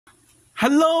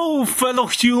Hello, fellow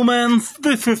humans.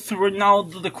 This is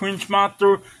Ronaldo the Cringe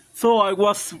Master. I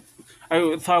was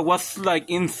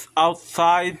like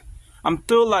outside. I'm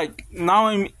still like now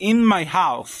I'm in my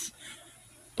house,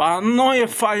 but I don't know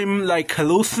if I'm like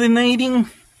hallucinating.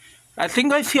 I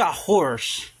think I see a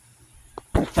horse,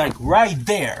 like right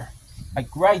there. I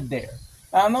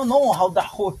don't know how the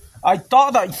horse. I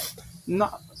thought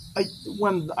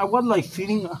when I was like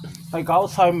sitting like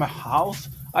outside my house,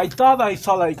 I thought I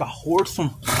saw like a horse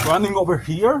running over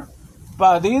here,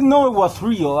 but I didn't know it was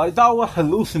real. I thought I was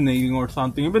hallucinating or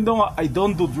something. Even though I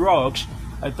don't do drugs,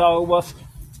 I thought I was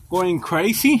going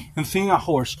crazy and seeing a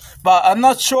horse. But I'm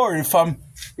not sure if I'm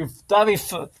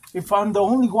the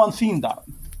only one seeing that.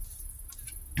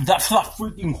 That's a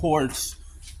freaking horse.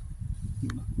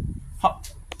 I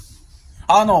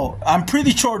don't know. I'm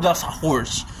pretty sure that's a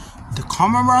horse. The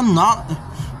camera not.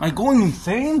 Am I going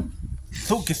insane?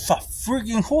 Look, it's a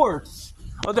freaking horse.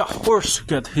 How did a horse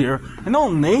get here? I know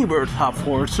neighbors have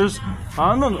horses.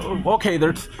 I don't know. Okay,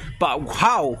 but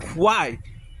how? Why?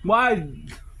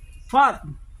 What?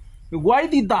 Why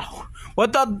did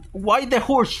why the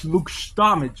horse looks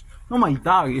damaged? Oh, my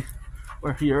dog.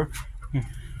 We're here.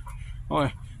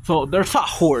 Okay, so there's a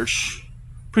horse.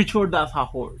 Pretty sure that's a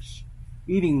horse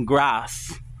eating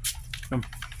grass.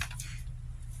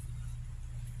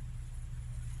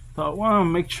 So I want to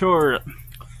make sure.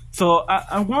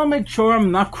 I want to make sure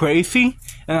I'm not crazy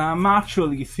and I'm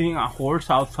actually seeing a horse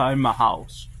outside my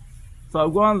house. So I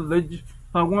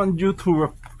want you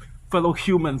to, fellow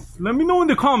humans, let me know in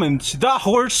the comments. That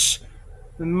horse,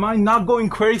 am I not going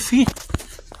crazy?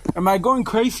 Am I going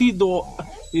crazy? Though,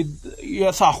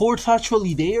 is a horse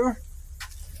actually there?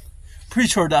 Pretty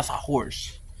sure that's a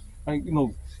horse. Like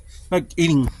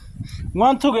eating.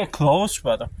 Want to get close,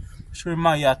 but I'm sure it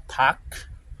might attack.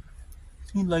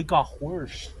 Seems like a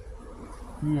horse.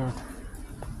 Weird.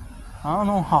 I don't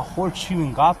know how horse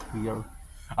even got here.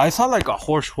 I saw like a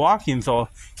horse walking, so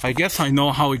I guess I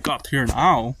know how it got here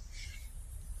now.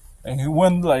 And it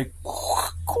went like,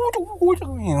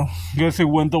 guess it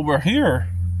went over here.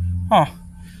 Huh?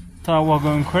 Thought I was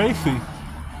going crazy.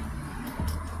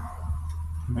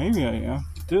 Maybe I am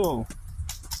still.